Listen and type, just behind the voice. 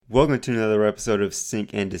Welcome to another episode of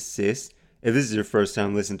Sync and Desist. If this is your first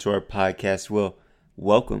time listening to our podcast, well,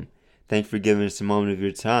 welcome. Thank you for giving us a moment of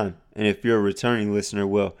your time. And if you're a returning listener,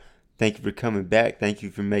 well, thank you for coming back. Thank you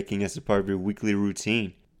for making us a part of your weekly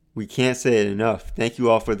routine. We can't say it enough. Thank you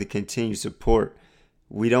all for the continued support.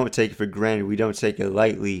 We don't take it for granted. We don't take it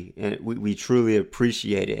lightly. And we truly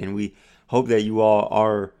appreciate it. And we hope that you all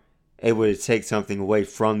are able to take something away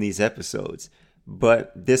from these episodes.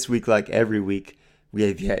 But this week, like every week, we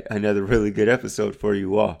have yet another really good episode for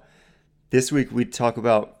you all. This week, we talk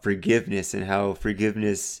about forgiveness and how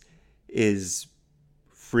forgiveness is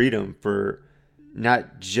freedom for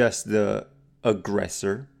not just the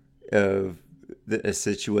aggressor of a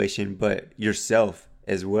situation, but yourself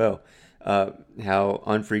as well. How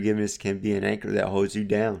unforgiveness can be an anchor that holds you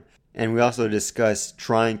down. And we also discuss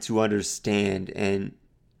trying to understand and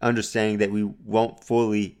understanding that we won't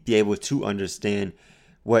fully be able to understand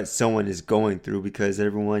what someone is going through because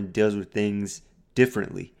everyone deals with things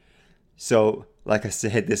differently. So, like I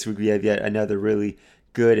said, this week we have yet another really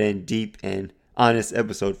good and deep and honest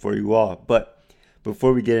episode for you all. But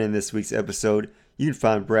before we get into this week's episode, you can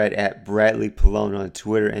find Brad at Bradley Pallone on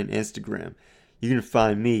Twitter and Instagram. You can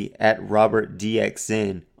find me at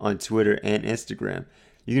RobertDXN on Twitter and Instagram.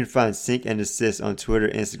 You can find Sync and Desist on Twitter,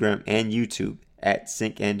 Instagram, and YouTube at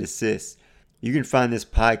Sync and Desist. You can find this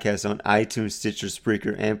podcast on iTunes, Stitcher,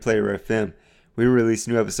 Spreaker, and Player FM. We release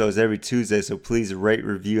new episodes every Tuesday, so please rate,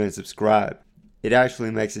 review, and subscribe. It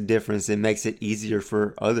actually makes a difference and makes it easier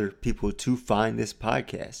for other people to find this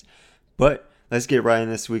podcast. But let's get right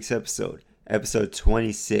into this week's episode. Episode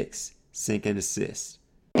 26, Sync and Desist.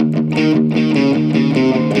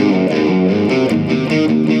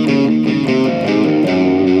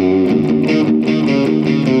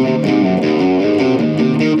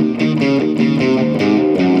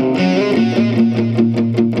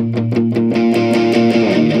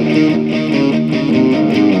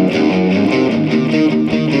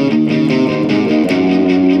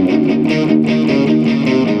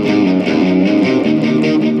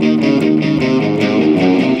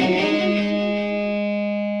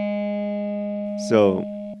 So,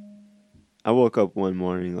 I woke up one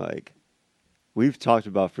morning we've talked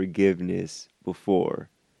about forgiveness before,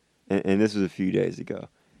 and this was a few days ago.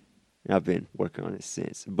 And I've been working on it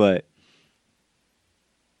since, but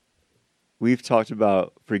we've talked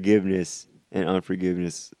about forgiveness and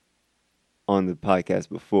unforgiveness on the podcast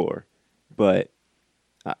before, but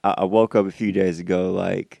I woke up a few days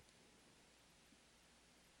ago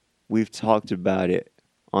we've talked about it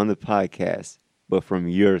on the podcast, but from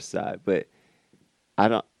your side, but I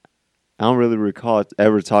don't really recall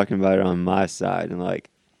ever talking about it on my side, and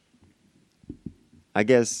I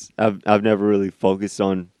guess I've never really focused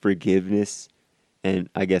on forgiveness, and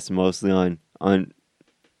I guess mostly on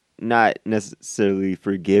not necessarily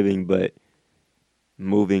forgiving, but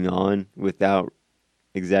moving on without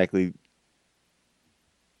exactly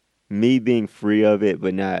me being free of it,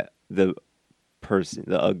 but not the person,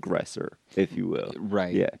 the aggressor, if you will.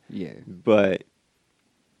 Right. Yeah. But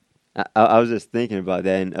I was just thinking about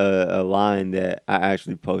that, and a line that I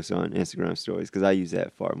actually post on Instagram stories because I use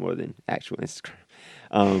that far more than actual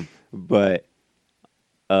Instagram. But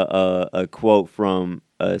a quote from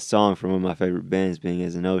a song from one of my favorite bands, being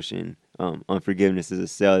As an Ocean. Unforgiveness is a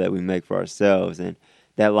cell that we make for ourselves, and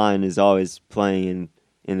that line is always playing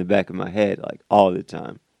in the back of my head all the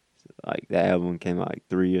time. That album came out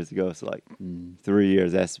 3 years ago, so 3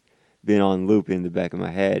 years that's been on loop in the back of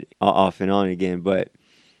my head, off and on again, but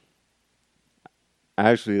I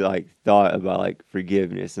actually thought about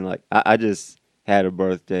forgiveness, and I just had a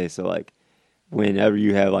birthday, so whenever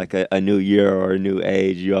you have a new year or a new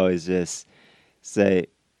age, you always just say,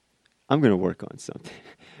 I'm gonna work on something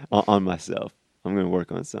on myself. I'm gonna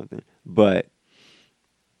work on something, but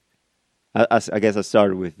I guess I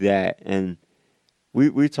started with that, and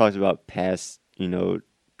we talked about past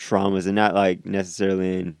traumas, and not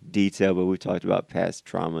necessarily in detail, but we talked about past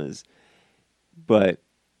traumas, but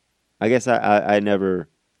I guess I never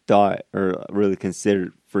thought or really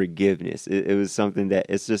considered forgiveness. It was something that,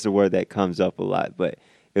 it's just a word that comes up a lot, but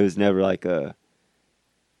it was never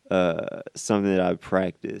something that I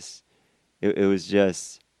practiced. It was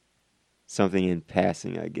just something in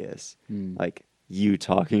passing, I guess. You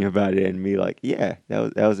talking about it and me yeah,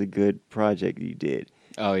 that was a good project you did.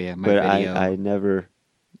 Oh yeah, my but video. I never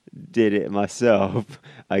did it myself,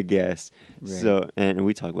 I guess. Right. So, and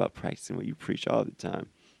we talk about practicing what you preach all the time.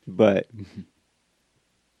 But,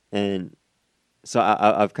 and so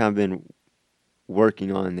I've kind of been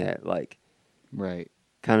working on that, right.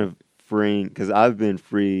 kind of freeing, because I've been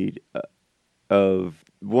freed of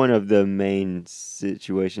one of the main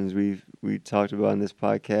situations we talked about in this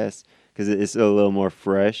podcast, because it's a little more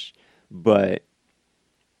fresh, but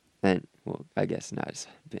and well, I guess not. It's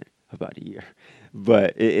been about a year,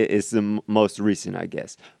 but it's the most recent, I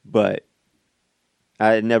guess. But I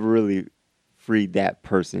had never really freed that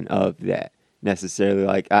person of that necessarily.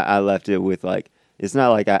 Like I left it with like it's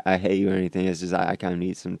not like I hate you or anything. It's just I kind of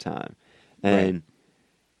need some time, and. Right.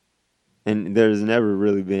 And there's never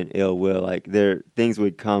really been ill will. Like things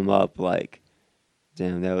would come up like,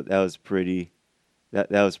 damn, that was pretty,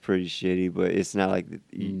 that was pretty shitty. But it's not like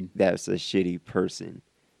that's a shitty person,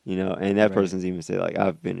 And that Right. person's even say like,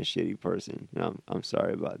 I've been a shitty person. I'm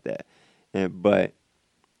sorry about that. But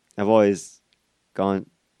I've always gone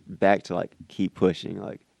back to like keep pushing.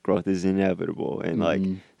 Like growth is inevitable, and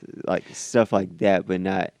Mm-hmm. like stuff like that. But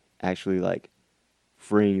not actually like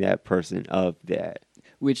freeing that person of that.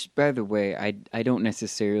 Which, by the way, I don't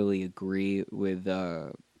necessarily agree with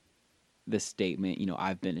the statement.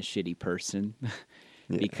 I've been a shitty person,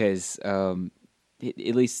 Yeah. because at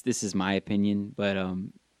least this is my opinion. But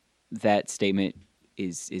that statement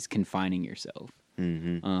is confining yourself.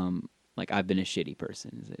 Mm-hmm. Like, I've been a shitty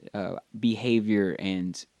person. Behavior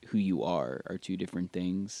and who you are two different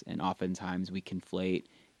things, and oftentimes we conflate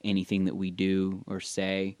anything that we do or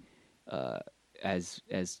say uh, as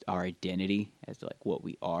our identity, as like what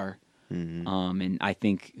we are. Mm-hmm. And I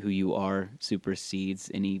think who you are supersedes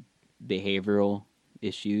any behavioral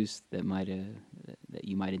issues that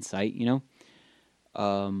you might incite.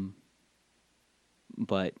 Um,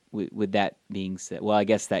 but with that being said, well, I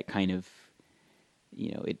guess that kind of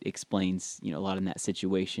it explains a lot in that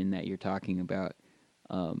situation that you're talking about,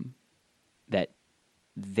 that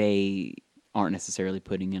they aren't necessarily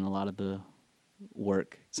putting in a lot of the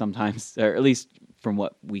work sometimes, or at least from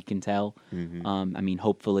what we can tell. Mm-hmm. I mean,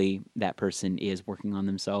 hopefully that person is working on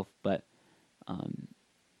themselves, but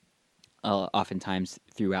oftentimes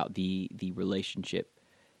throughout the relationship,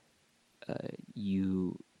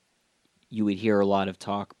 you you would hear a lot of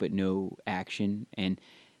talk but no action, and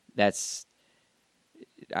that's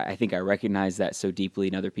I think I recognize that so deeply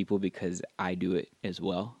in other people because I do it as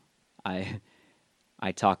well. I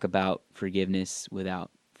I talk about forgiveness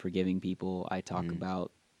without forgiving people. I talk Mm-hmm.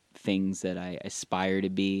 about things that I aspire to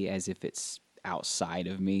be as if it's outside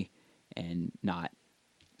of me and not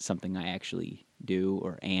something I actually do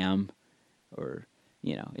or am, or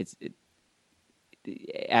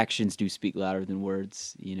actions do speak louder than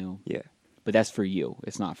words. Yeah. But that's for you.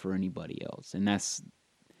 It's not for anybody else. And that's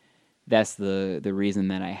the reason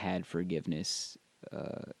that I had forgiveness.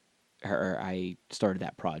 Or I started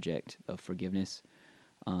that project of forgiveness.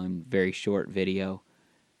 Very short video,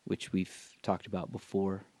 which we've talked about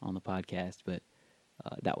before on the podcast, but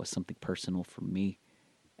that was something personal for me,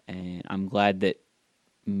 and I'm glad that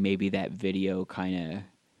maybe that video kind of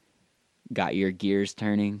got your gears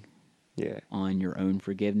turning Yeah. on your own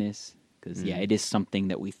forgiveness. Because yeah, Mm-hmm. it is something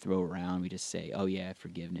that we throw around. We just say, "Oh yeah,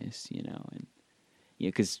 forgiveness," and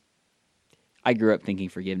because I grew up thinking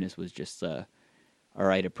forgiveness was just all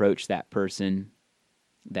right, approach that person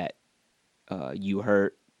that you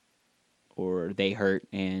hurt or they hurt,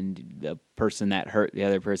 and the person that hurt the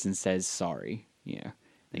other person says sorry. Yeah,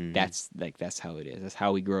 Mm-hmm. that's how it is. That's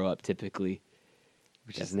how we grow up typically.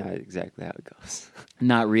 Which is not exactly how it goes.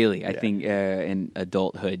 Not really. I Yeah. think in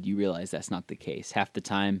adulthood you realize that's not the case. Half the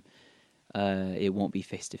time, it won't be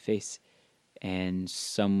face to face, and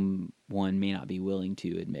someone may not be willing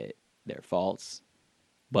to admit their faults,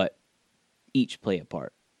 but each play a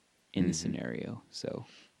part in the Mm-hmm. scenario. So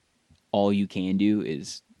all you can do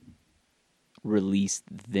is release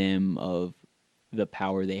them of the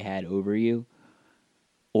power they had over you,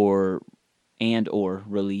 or or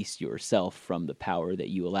release yourself from the power that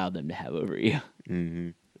you allowed them to have over you. Mm-hmm.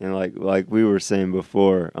 And like we were saying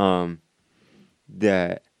before,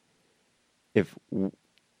 that if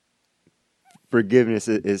forgiveness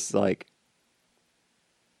is like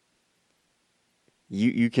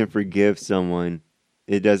you can forgive someone,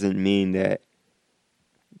 it doesn't mean that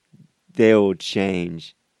they'll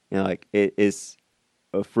change. Like it's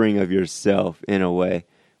a freeing of yourself in a way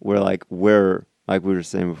where like we were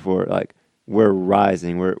saying before, like we're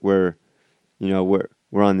rising, we're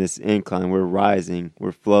on this incline, we're rising,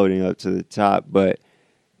 we're floating up to the top, but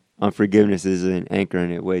unforgiveness is an anchor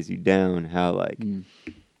and it weighs you down. How like Mm.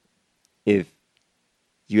 if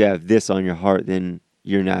you have this on your heart, then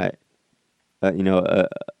you're not,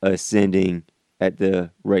 ascending at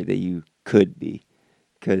the rate that you could be,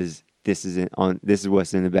 because this is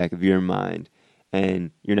what's in the back of your mind,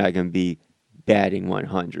 and you're not going to be batting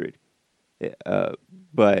 100.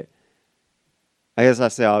 But I guess I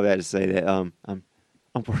say all that to say that I'm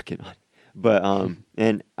working on it. But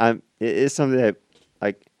and it's something that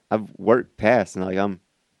like I've worked past and like I'm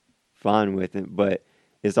fine with it, but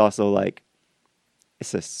it's also like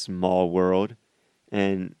it's a small world,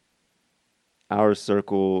 and our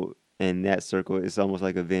circle and that circle is almost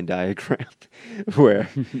like a Venn diagram where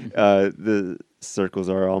the circles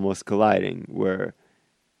are almost colliding, where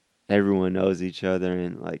everyone knows each other,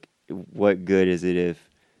 and like what good is it if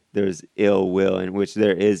there's ill will, in which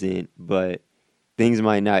there isn't, but things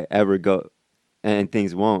might not ever go, and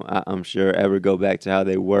things won't, I'm sure, ever go back to how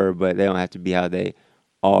they were, but they don't have to be how they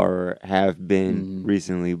are or have been Hmm.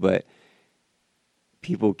 recently. But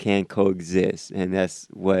people can coexist, and that's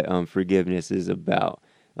what forgiveness is about.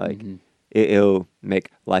 Like Hmm. it'll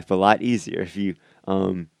make life a lot easier if you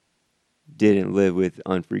um, didn't live with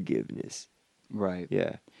unforgiveness. Right.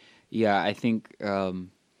 Yeah. Yeah,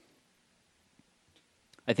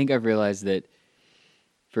 I think I've realized that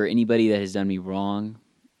for anybody that has done me wrong,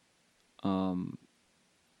 um,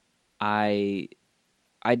 I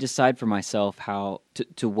I decide for myself how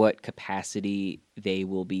to what capacity they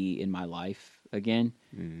will be in my life again.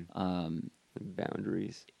 Mm. Um,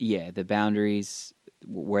 Boundaries. yeah, the boundaries,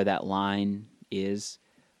 where that line is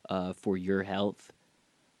for your health.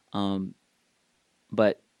 Um,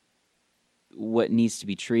 but what needs to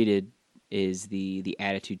be treated is the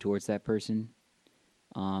attitude towards that person.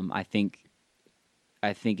 Um, I think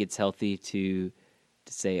I think it's healthy to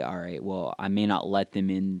say, all right, well, I may not let them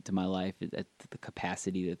into my life at the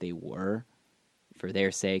capacity that they were for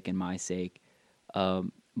their sake and my sake.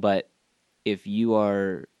 But if you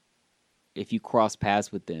are if you cross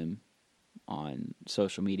paths with them on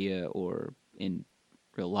social media or in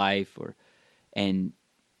real life, or and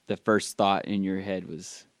the first thought in your head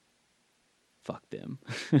was fuck them,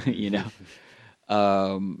 you know,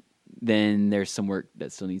 um, then there's some work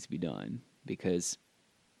that still needs to be done, because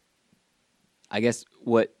I guess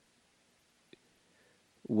what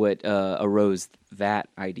arose that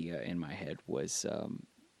idea in my head was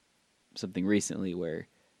something recently where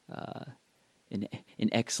uh, an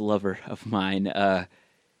ex lover of mine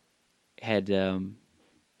had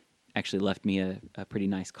actually left me a pretty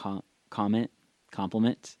nice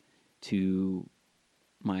compliment to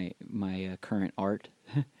my current art,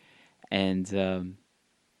 and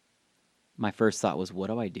my first thought was, what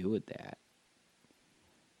do I do with that?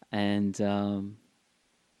 And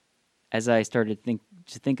as I started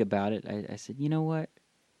to think about it, I said, you know what?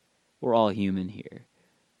 We're all human here.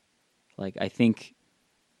 Like, I think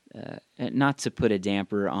not to put a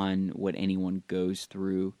damper on what anyone goes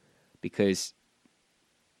through, because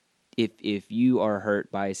if you are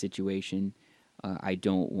hurt by a situation, I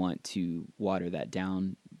don't want to water that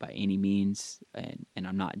down by any means, and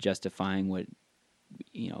I'm not justifying what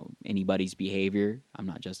anybody's behavior. I'm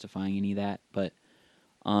not justifying any of that,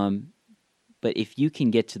 um, but if you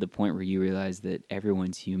can get to the point where you realize that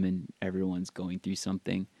everyone's human, everyone's going through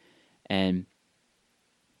something, and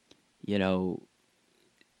you know,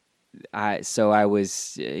 I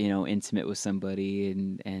was intimate with somebody,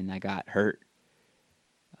 and I got hurt,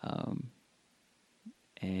 um,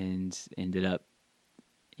 and ended up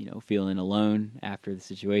feeling alone after the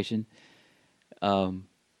situation. Um,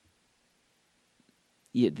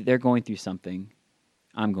 yeah, they're going through something.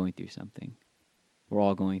 I'm going through something. We're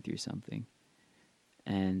all going through something,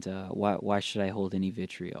 and why should I hold any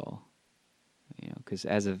vitriol? Because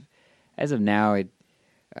as of now,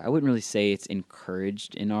 I wouldn't really say it's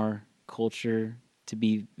encouraged in our culture to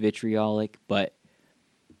be vitriolic, but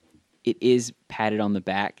it is patted on the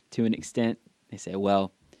back to an extent. They say,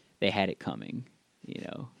 well, they had it coming,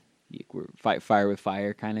 we're fight fire with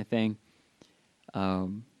fire kind of thing.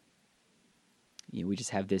 Um, we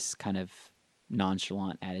just have this kind of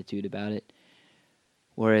nonchalant attitude about it.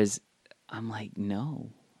 Whereas I'm like,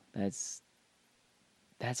 no, that's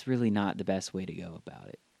really not the best way to go about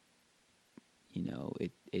it.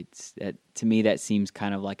 It's that, to me, that seems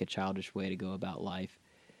kind of like a childish way to go about life.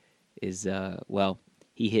 Is well,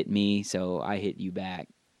 he hit me, so I hit you back.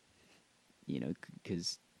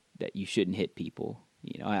 Because that you shouldn't hit people.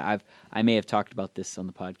 I may have talked about this on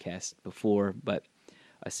the podcast before, but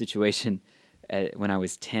a situation when I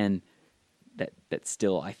was 10 that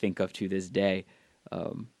still I think of to this day.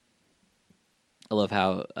 Um, I love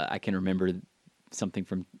how I can remember something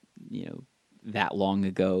from that long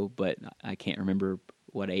ago, but I can't remember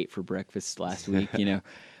what I ate for breakfast last week.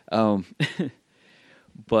 Um,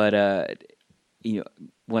 but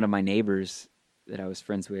one of my neighbors that I was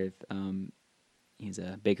friends with, he's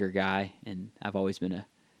a bigger guy, and I've always been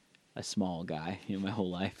a small guy, my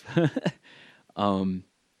whole life. um,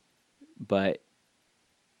 but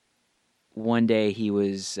one day he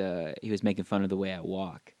was making fun of the way I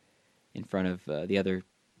walk in front of the other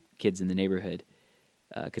kids in the neighborhood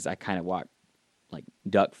because I kind of walk like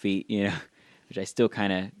duck feet, you know, which I still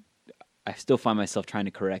find myself trying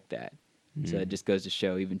to correct that. So it just goes to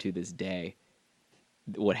show, even to this day,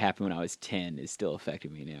 what happened when I was 10 is still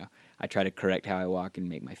affecting me now. I try to correct how I walk and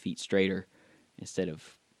make my feet straighter instead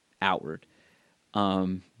of outward.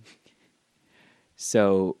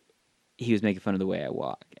 So he was making fun of the way I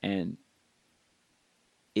walk, and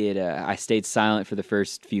I stayed silent for the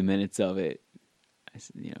first few minutes of it. I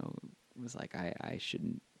was like, I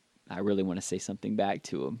shouldn't. I really want to say something back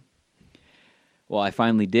to him. Well, I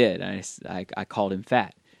finally did. I called him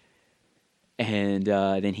fat, and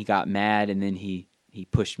then he got mad, and then he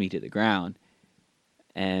pushed me to the ground.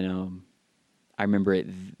 And I remember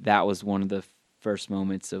that was one of the first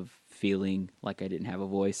moments of feeling like I didn't have a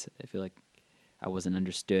voice. I feel like I wasn't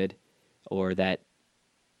understood, or that,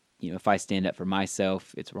 if I stand up for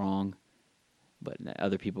myself, it's wrong, but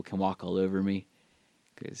other people can walk all over me.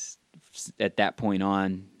 Because at that point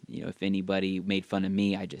on, if anybody made fun of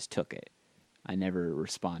me, I just took it. I never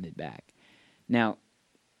responded back. Now,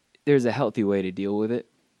 there's a healthy way to deal with it.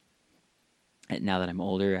 And now that I'm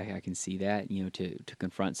older, I can see that, to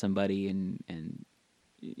confront somebody and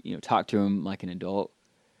talk to them like an adult,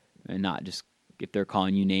 and not just, if they're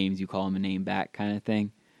calling you names, you call them a name back kind of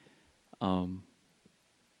thing.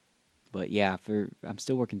 But yeah, I'm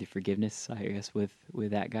still working through forgiveness, I guess, with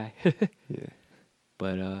that guy. Yeah.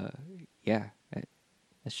 But yeah,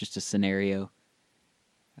 that's just a scenario.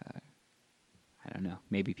 I don't know.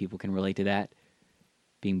 Maybe people can relate to that,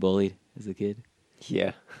 being bullied as a kid.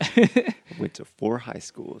 Yeah. I went to 4 high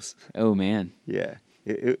schools. Oh man. Yeah.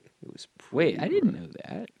 It was Wait, I didn't know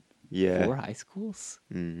that. Yeah. 4 high schools?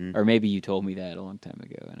 Mm-hmm. Or maybe you told me that a long time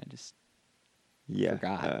ago and I just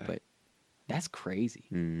forgot. But that's crazy.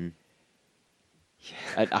 Mm-hmm.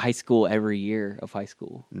 Yeah. At high school, every year of high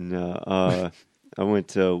school. No, I went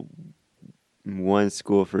to one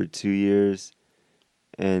school for 2 years,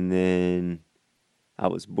 and then I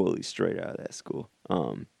was bullied straight out of that school.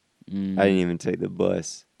 I didn't even take the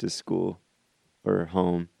bus to school or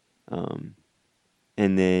home.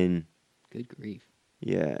 And then... Good grief.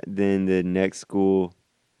 Yeah, then the next school,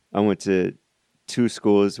 I went to 2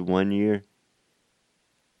 schools 1 year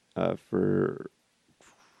for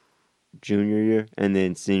junior year, and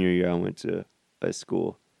then senior year I went to a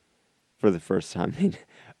school for the first time in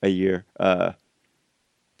a year, the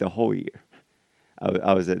whole year.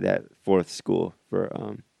 I was at that 4th school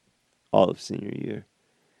for all of senior year.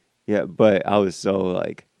 Yeah, but I was so,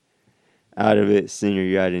 like, out of it senior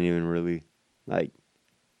year. I didn't even really, like,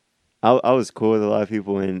 I was cool with a lot of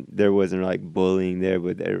people, and there wasn't, like, bullying there,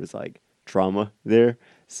 but there was, like, trauma there.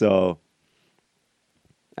 So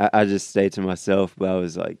I just stayed to myself, but I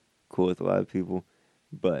was, like, cool with a lot of people.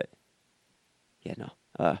 But, yeah, no.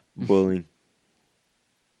 Bullying,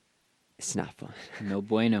 it's not fun. No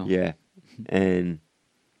bueno. Yeah. And,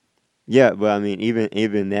 yeah, but, I mean,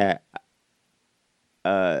 even that,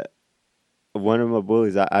 one of my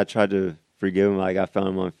bullies, I tried to forgive him. Like, I found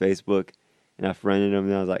him on Facebook, and I friended him,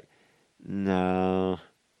 and I was like, no.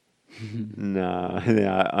 And then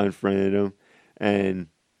I unfriended him, and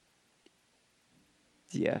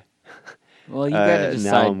yeah. Well, you gotta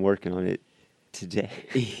decide. Now I'm working on it today.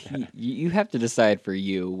 You have to decide for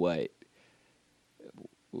you what.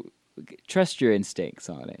 Trust your instincts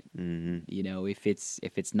on it. Mm-hmm. If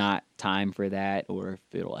it's not time for that, or if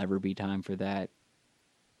it'll ever be time for that,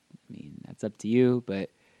 I mean, that's up to you. But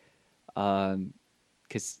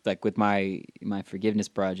because like with my forgiveness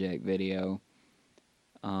project video,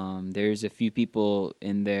 there's a few people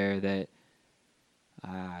in there that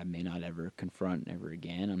I may not ever confront ever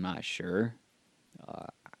again. I'm not sure. I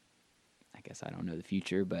guess I don't know the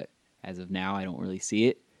future, but as of now, I don't really see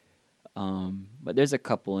it. But there's a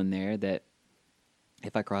couple in there that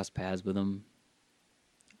if I cross paths with them,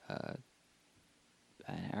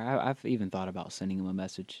 I've even thought about sending them a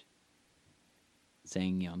message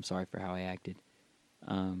saying, I'm sorry for how I acted.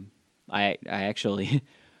 I actually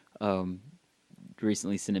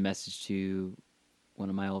recently sent a message to one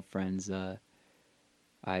of my old friends.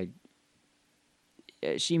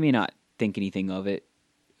 She may not think anything of it.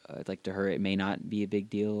 Like, to her, it may not be a big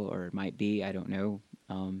deal, or it might be. I don't know.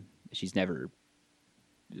 She's never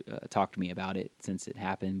talked to me about it since it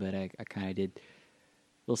happened, but I kind of did a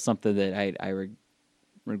little something that I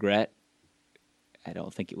regret. I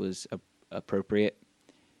don't think it was appropriate.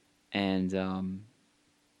 And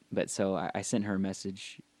but so I sent her a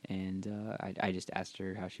message, and I just asked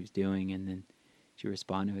her how she was doing, and then she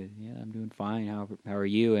responded with, "Yeah, I'm doing fine. How are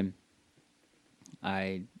you?" And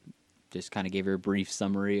I just kind of gave her a brief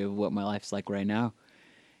summary of what my life's like right now.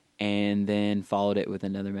 and then followed it with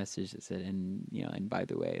another message that said, and and by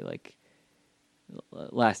the way, like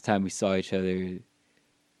last time we saw each other,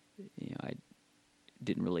 I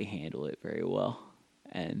didn't really handle it very well,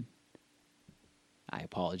 and I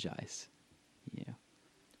apologize.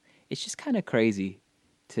 It's just kind of crazy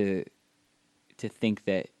to think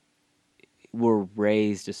that we're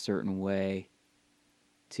raised a certain way,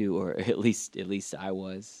 or at least I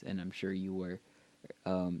was, and I'm sure you were.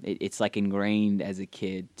 It's like ingrained as a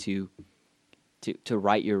kid to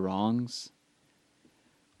right your wrongs,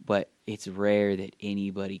 but it's rare that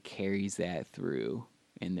anybody carries that through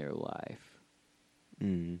in their life.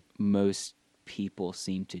 Most people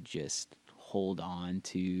seem to just hold on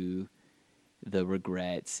to the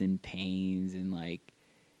regrets and pains, and like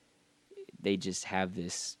they just have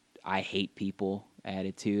this "I hate people"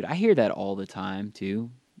 attitude. I hear that all the time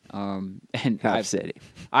too. And I've said it.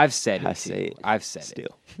 I've said it I too. say it I've said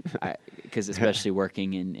still. it. Because especially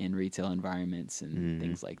working in retail environments and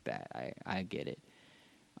things like that, I get it.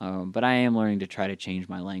 But I am learning to try to change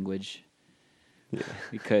my language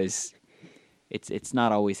because it's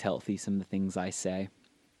not always healthy. Some of the things I say,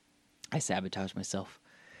 I sabotage myself,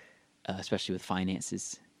 especially with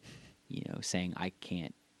finances. Saying I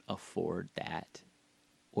can't afford that,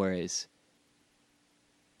 whereas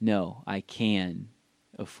no, I can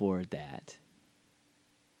afford that,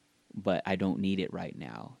 but I don't need it right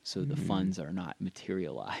now, so the funds are not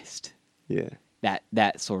materialized. Yeah.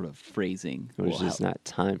 That sort of phrasing. There's just not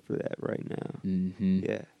time for that right now. Mm-hmm.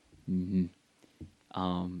 Yeah. Mm-hmm.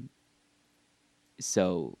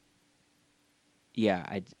 So, yeah,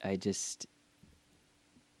 I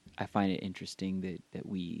find it interesting that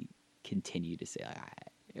we continue to say,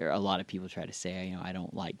 or a lot of people try to say, I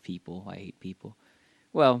don't like people, I hate people.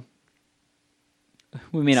 Well,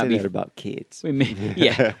 we may Say not be that about kids. we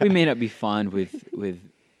may not be fond with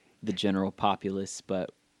the general populace,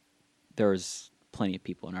 but there's plenty of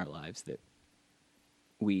people in our lives that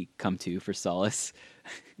we come to for solace.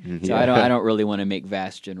 So I don't really want to make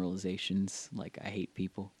vast generalizations like I hate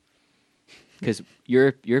people, because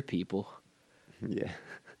you're people, Yeah.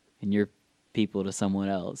 and you're people to someone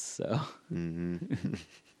else. So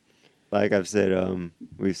Like I've said,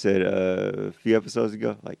 we've said a few episodes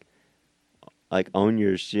ago, like own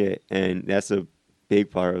your shit, and that's a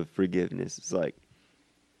big part of forgiveness. It's like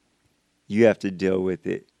you have to deal with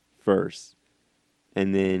it first,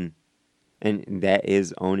 and that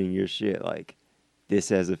is owning your shit. Like, this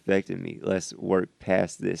has affected me. Let's work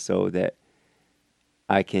past this so that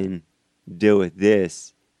I can deal with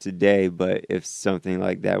this today. But if something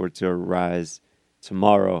like that were to arise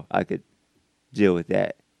tomorrow, I could deal with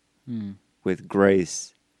that with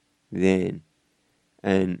grace then.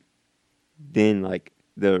 And then, like,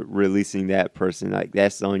 the releasing that person, like,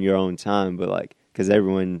 that's on your own time. But, like, because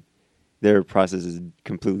everyone, their process is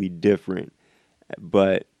completely different.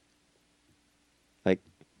 But, like,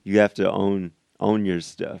 you have to own your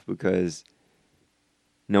stuff, because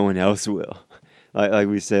no one else will. Like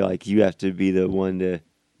we say, like, you have to be the one to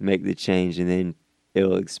make the change, and then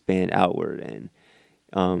it'll expand outward, and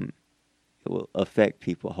it will affect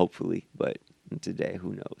people, hopefully. But today,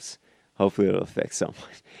 who knows? Hopefully it'll affect someone,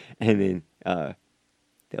 and then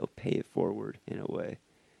they'll pay it forward in a way.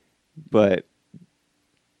 But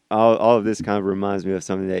all of this kind of reminds me of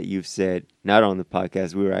something that you've said, not on the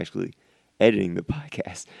podcast. We were actually editing the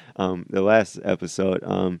podcast. The last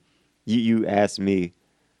episode, you asked me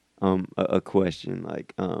a question,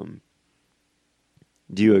 like,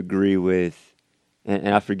 do you agree with,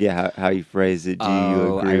 and I forget how you phrased it. Do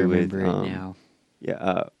you agree I remember with? it now.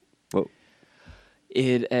 Yeah. Well,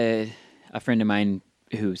 a friend of mine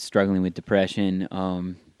who's struggling with depression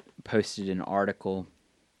posted an article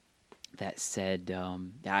that said,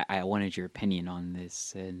 I wanted your opinion on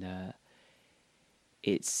this, and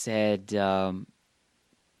it said,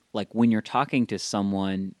 like, when you're talking to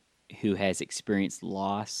someone who has experienced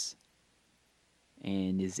loss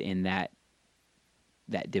and is in that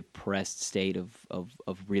depressed state of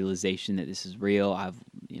realization that this is real.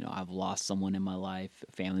 I've lost someone in my life,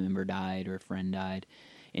 a family member died or a friend died.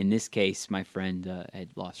 In this case, my friend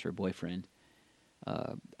had lost her boyfriend,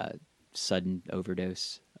 a sudden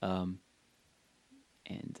overdose, and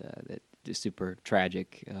that is super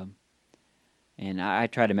tragic. And I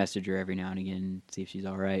try to message her every now and again, see if she's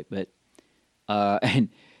all right. But and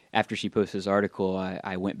after she posted this article,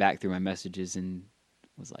 I went back through my messages and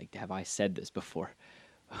was like, have I said this before?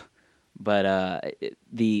 But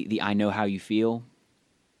the I know how you feel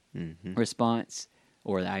response,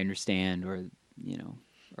 or I understand, or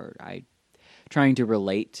or I trying to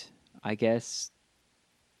relate, I guess.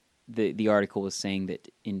 The article was saying that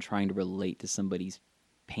in trying to relate to somebody's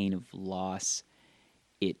pain of loss,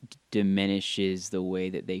 it diminishes the way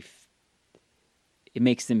that it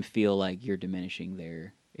makes them feel like you're diminishing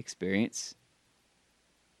their experience.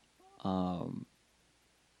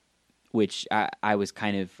 Which I was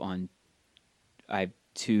kind of on. I have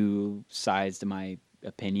two sides to my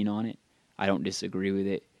opinion on it. I don't disagree with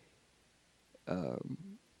it,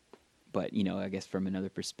 but I guess from another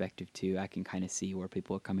perspective too, I can kind of see where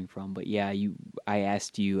people are coming from. But yeah, I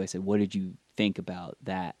asked you. I said, "What did you think about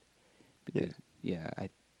that?" Because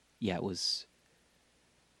it was.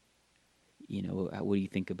 What do you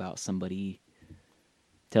think about somebody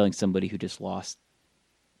telling somebody who just lost,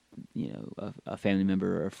 a family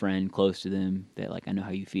member or a friend close to them that like I know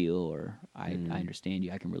how you feel or I understand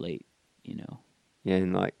you, I can relate. Yeah,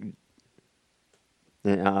 and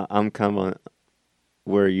I'm kind of on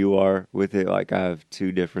where you are with it. Like I have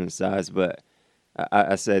two different sides, but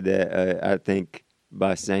I said that I think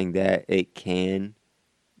by saying that it can,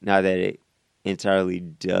 not that it entirely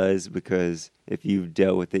does, because if you've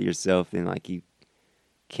dealt with it yourself, then like you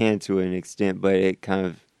can to an extent, but it kind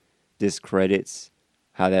of discredits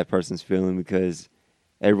how that person's feeling because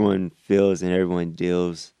everyone feels and everyone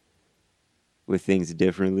deals with things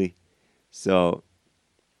differently. So,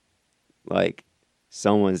 like,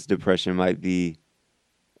 someone's depression might be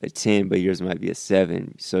a 10, but yours might be a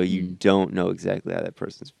 7. So you don't know exactly how that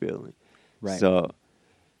person's feeling. Right. So,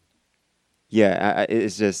 yeah,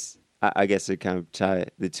 it's just, I guess to kind of tie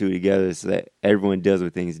the two together so that everyone deals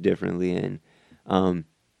with things differently. And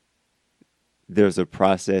there's a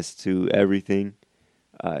process to everything.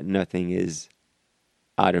 Nothing is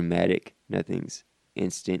automatic. Nothing's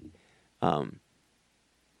instant.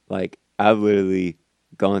 Like, I've literally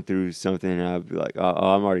gone through something and I'd be like,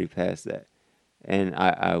 oh, I'm already past that. And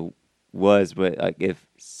I was, but like if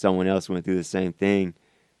someone else went through the same thing,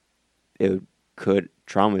 it could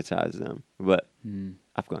traumatize them. But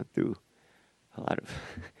I've gone through a lot of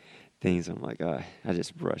things. I'm like, oh, I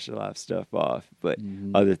just brush a lot of stuff off. But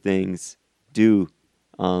other things do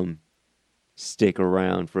stick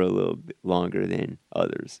around for a little bit longer than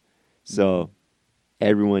others. So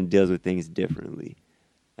everyone deals with things differently.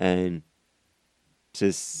 And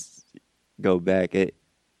just go back, it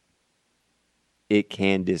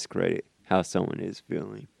can discredit how someone is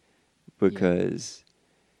feeling because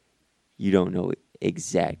you don't know it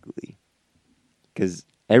exactly. Because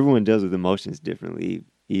everyone deals with emotions differently,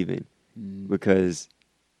 even because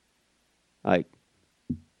like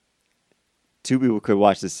two people could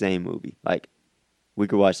watch the same movie. Like we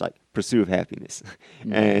could watch like Pursuit of Happiness,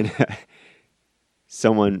 and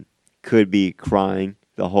someone could be crying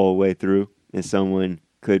the whole way through, and someone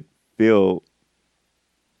could feel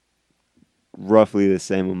roughly the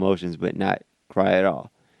same emotions but not cry at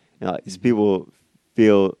all. And like people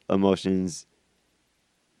feel emotions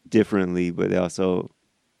differently, but they also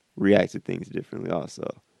react to things differently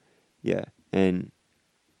also. Yeah. And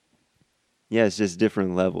yeah, it's just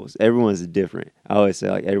different levels. Everyone's different. I always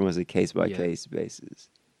say like everyone's a case by case basis.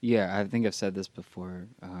 Yeah, I think I've said this before.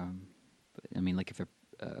 But, I mean, like if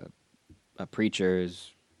a preacher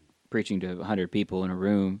is preaching to 100 people in a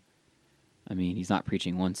room, I mean, he's not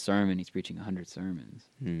preaching one sermon; he's preaching 100 sermons.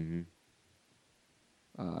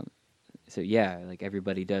 So yeah, like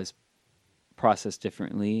everybody does process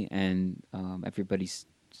differently, and everybody's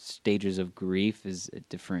stages of grief is at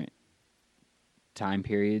different time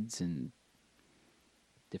periods and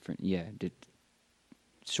different,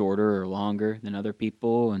 shorter or longer than other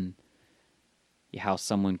people, and how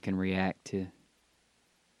someone can react to,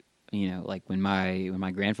 like when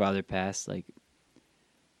my grandfather passed, like,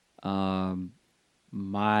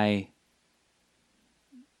 my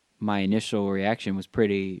initial reaction was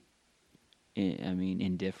pretty,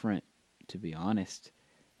 indifferent, to be honest.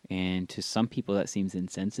 And to some people that seems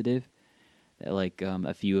insensitive. That like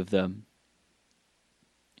a few of them,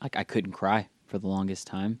 like I couldn't cry for the longest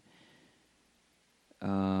time.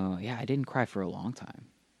 I didn't cry for a long time,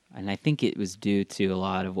 and I think it was due to a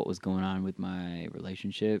lot of what was going on with my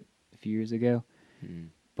relationship a few years ago.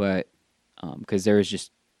 But because there was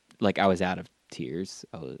just like I was out of tears,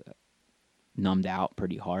 I was numbed out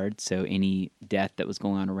pretty hard. So any death that was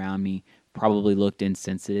going on around me probably looked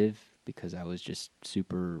insensitive because I was just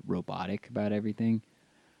super robotic about everything.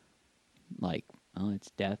 Like, oh,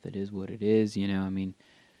 it's death. It is what it is.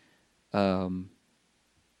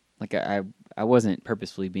 Like I wasn't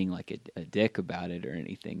purposefully being like a dick about it or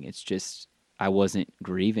anything. It's just I wasn't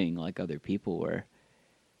grieving like other people were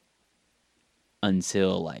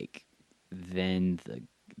until like then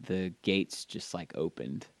the gates just like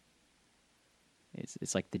opened.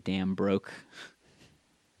 It's like the dam broke,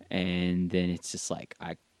 and then it's just like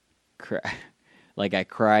I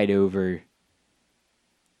cried over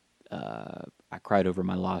I cried over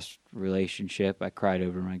my lost relationship. I cried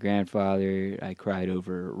over my grandfather. I cried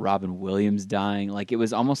over Robin Williams dying. Like, it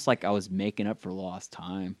was almost like I was making up for lost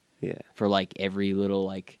time Yeah. for like every little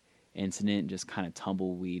like incident, just kind of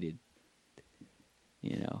tumbleweeded.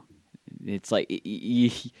 You know, it's like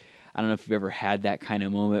I don't know if you've ever had that kind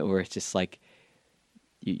of moment where it's just like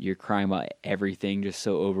you're crying about everything just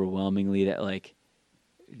so overwhelmingly that like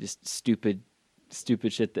just stupid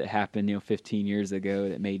shit that happened 15 years ago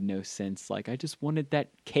that made no sense. Like, I just wanted that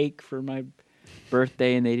cake for my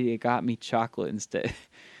birthday and they got me chocolate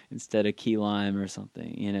instead of key lime or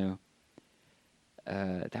something.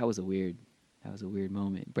 That was a weird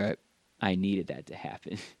moment, but I needed that to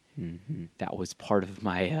happen. Mm-hmm. That was part of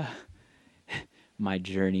my my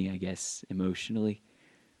journey, I guess, emotionally.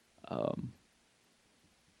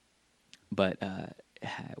 But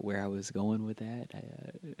where I was going with that,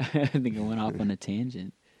 I think I went off on a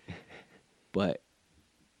tangent. But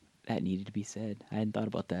that needed to be said. I hadn't thought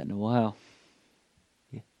about that in a while.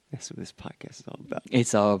 Yeah, that's what this podcast is all about.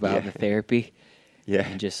 It's all about Yeah. the therapy. Yeah.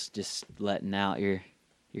 And just letting out your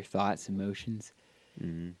thoughts, emotions.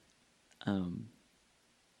 Mm-hmm.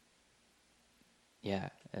 Yeah,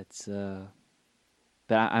 it's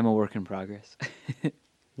but I'm a work in progress.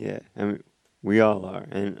 Yeah, I mean, we all are,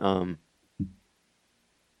 and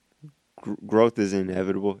growth is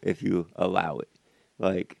inevitable if you allow it.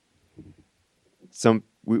 Like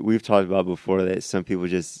we've talked about before that some people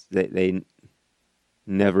just they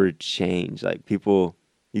never change. Like people,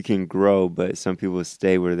 you can grow, but some people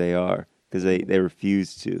stay where they are because they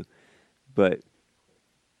refuse to. But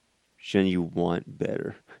shouldn't you want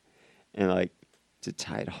better? And like to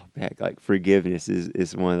tie it all back, like forgiveness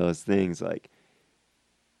is one of those things. Like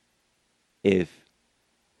if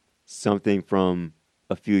something from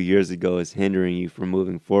a few years ago is hindering you from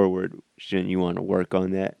moving forward, shouldn't you want to work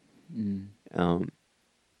on that?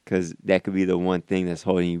 Because that could be the one thing that's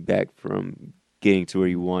holding you back from getting to where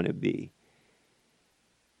you want to be.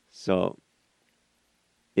 So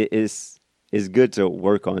it's good to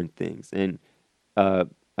work on things, and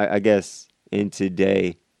I guess in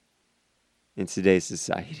today's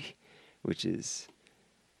society, which is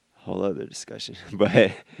a whole other discussion,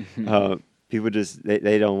 but people just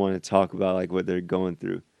they don't want to talk about like what they're going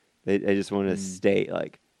through. They just want to state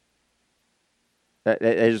like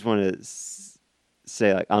they just want to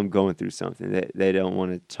say like I'm going through something. They don't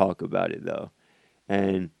want to talk about it though,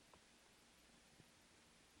 and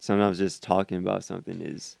sometimes just talking about something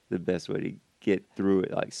is the best way to get through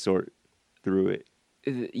it, like sort through it.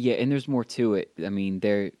 Yeah, and there's more to it. I mean,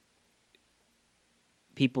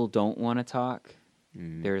 people don't want to talk.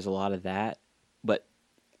 There's a lot of that,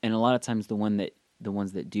 and a lot of times the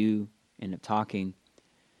ones that do end up talking,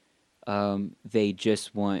 they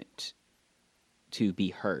just want to be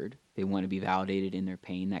heard. They want to be validated in their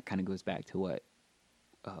pain. That kind of goes back to what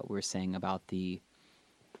we're saying about the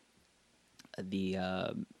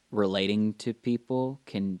relating to people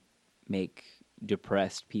can make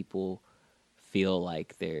depressed people feel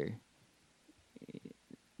like they're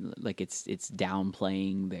like it's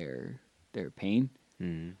downplaying their pain.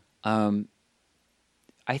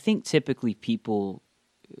 I think typically people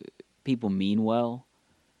mean well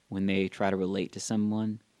when they try to relate to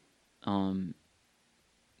someone,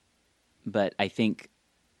 but I think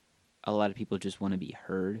a lot of people just want to be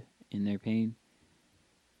heard in their pain.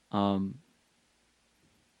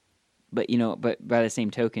 But but by the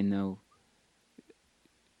same token, though,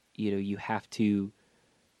 you have to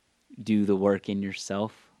do the work in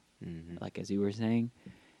yourself, like as you were saying.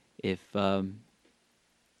 If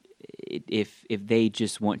they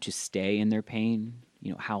just want to stay in their pain,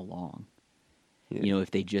 how long? Yeah.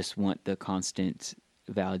 If they just want the constant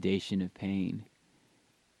validation of pain,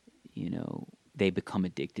 they become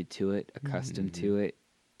addicted to it, accustomed to it,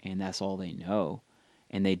 and that's all they know.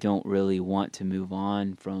 And they don't really want to move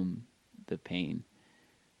on from the pain.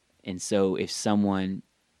 And so if someone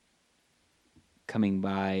coming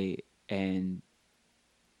by and,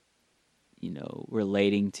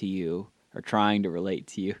 relating to you or trying to relate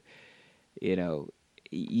to you,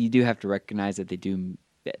 you do have to recognize that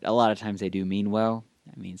a lot of times they do mean well.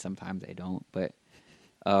 I mean, sometimes they don't, but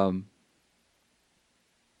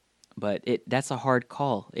that's a hard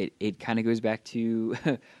call. It kind of goes back to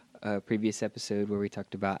a previous episode where we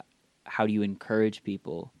talked about how do you encourage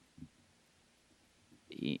people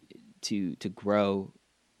to grow,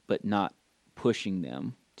 but not pushing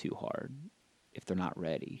them too hard if they're not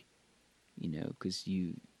ready. Because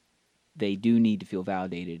they do need to feel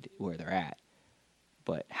validated where they're at,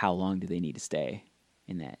 but how long do they need to stay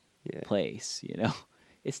in that place?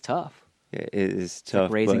 It's tough. Yeah, it is It's tough.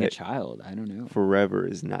 like raising but a child. I don't know. Forever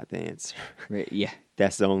is not the answer. Right, yeah.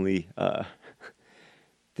 That's the only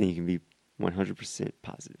then you can be 100%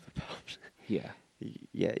 positive about. Yeah.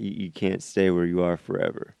 Yeah, you can't stay where you are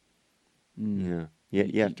forever. Mm. You know,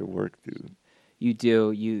 you have to work through. You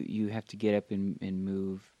do. You have to get up and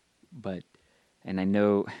move. But, and I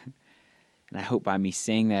know, and I hope by me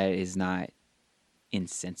saying that is not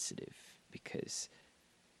insensitive, because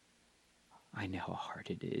I know how hard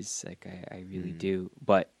it is. Like, I really do.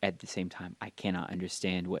 But at the same time, I cannot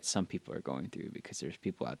understand what some people are going through, because there's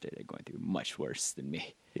people out there that are going through much worse than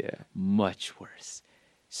me. Yeah. Much worse.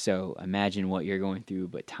 So imagine what you're going through,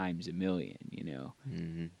 but times a million, you know?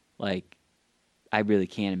 Mm-hmm. Like, I really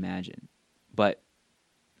can't imagine. But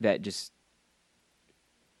that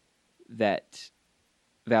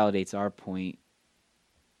validates our point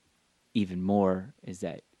even more, is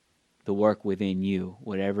that the work within you,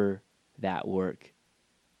 whatever that work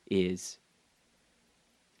is,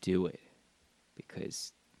 do it.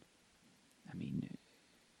 Because, I mean,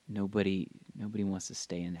 nobody wants to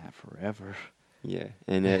stay in that forever. Yeah,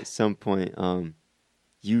 and at some point,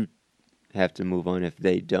 you have to move on if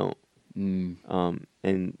they don't. And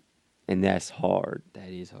that's hard. That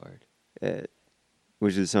is hard.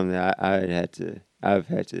 Which is something that I've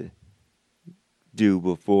had to do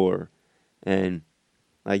before, and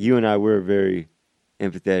like you and I, we're very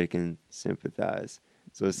empathetic and sympathize.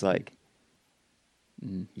 So it's like,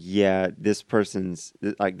 yeah, this person's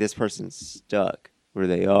stuck where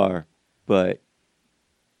they are, but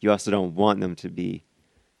you also don't want them to be,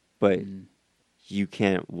 but you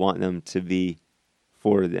can't want them to be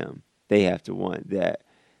for them. They have to want that.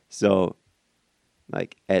 So,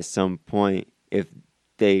 like, at some point, if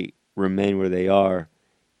they remain where they are,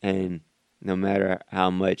 and no matter how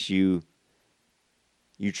much you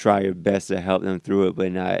try your best to help them through it,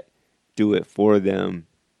 but not do it for them,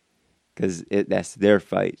 because that's their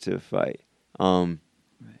fight to fight. Right.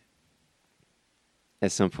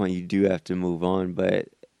 At some point, you do have to move on, but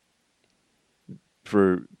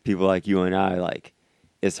for people like you and I, like,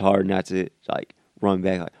 it's hard not to like run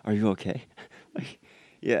back. Like, are you okay? Like,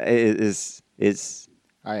 yeah, it's.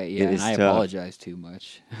 All right, yeah, and I tough. apologize too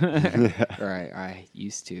much. Or I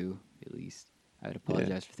used to, at least. I would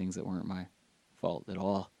apologize for things that weren't my fault at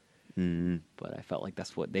all. Mm-hmm. But I felt like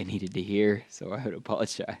that's what they needed to hear, so I would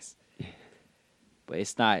apologize. But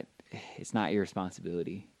it's not your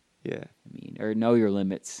responsibility. Yeah. I mean, or know your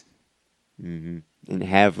limits. Mm-hmm. And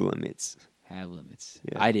have limits. Have limits.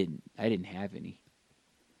 Yeah. I didn't have any.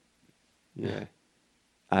 Yeah.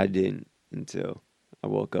 I didn't until I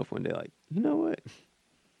woke up one day like, you know what?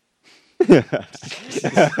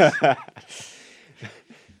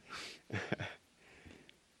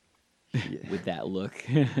 With that look.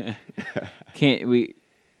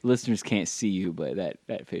 Listeners can't see you, but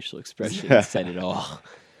that facial expression said it all.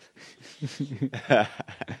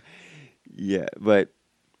 Yeah, but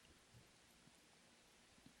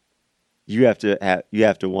you have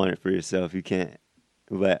to want it for yourself. You can't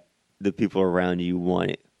let the people around you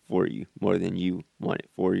want it for you more than you want it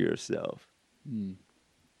for yourself.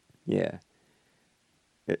 Yeah.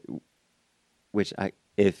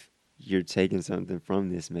 If you're taking something from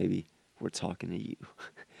this, maybe we're talking to you.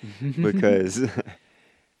 Because,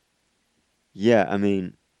 yeah, I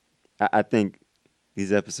mean, I think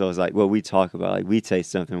these episodes, like what we talk about, like we take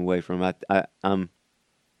something away from. I'm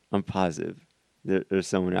positive there's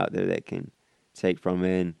someone out there that can take from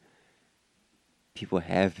it, and people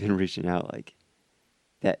have been reaching out like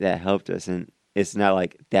that helped us. And it's not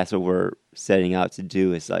like that's what we're setting out to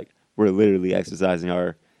do. It's like we're literally exercising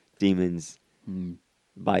our demons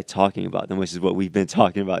by talking about them, which is what we've been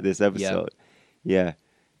talking about this episode. Yeah,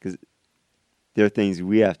 because there are things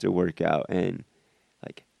we have to work out, and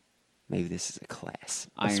like maybe this is a class.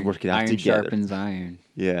 Let's work it out together. Iron sharpens iron.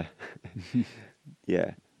 Yeah.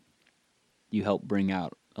 Yeah. You help bring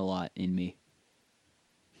out a lot in me.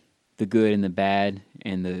 The good and the bad,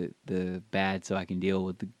 and the bad, so I can deal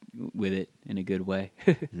with it in a good way.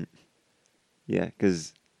 Yeah,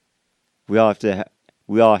 because we all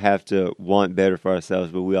have to want better for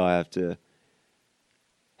ourselves, but we all have to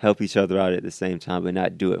help each other out at the same time, but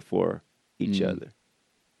not do it for each other.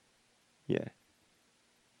 Yeah.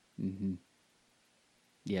 Mm-hmm.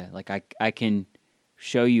 Yeah, like I can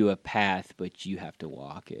show you a path, but you have to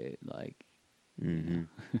walk it. Like, and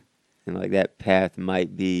like that path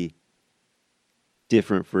might be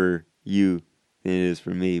different for you than it is for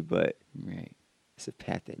me, but it's a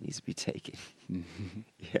path that needs to be taken.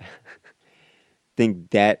 Yeah. I think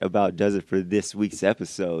that about does it for this week's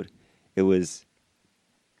episode. It was,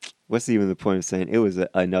 what's even the point of saying it was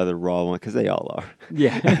another raw one? Because they all are.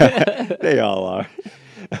 Yeah. They all are.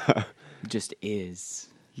 Just is.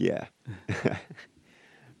 Yeah.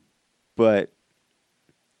 But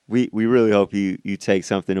we really hope you take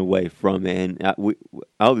something away from it, and I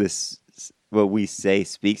hope this what we say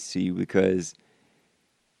speaks to you, because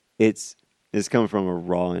it's coming from a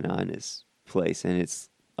raw and honest place, and it's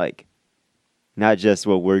like not just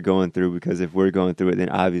what we're going through, because if we're going through it, then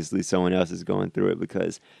obviously someone else is going through it,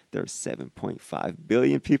 because there are 7.5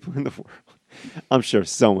 billion people in the world. I'm sure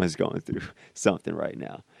someone's going through something right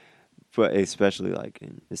now, but especially like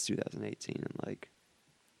in this 2018, and like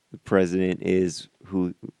the president is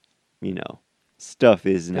who, stuff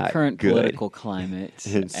is The not current good political climate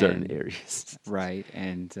in certain and- areas. right,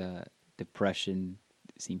 and depression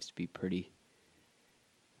seems to be pretty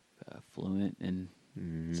fluent in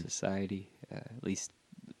society. At least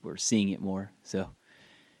we're seeing it more. So,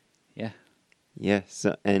 yeah. Yeah,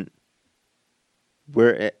 so, and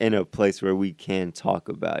we're in a place where we can talk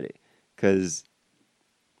about it, because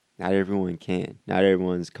not everyone can. Not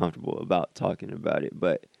everyone's comfortable about talking about it,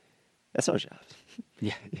 but that's our job.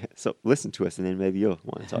 Yeah. Yeah, so listen to us, and then maybe you'll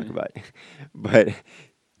want to talk about it. But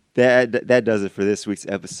that does it for this week's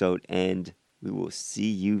episode, and we will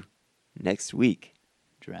see you next week.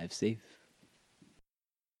 Drive safe.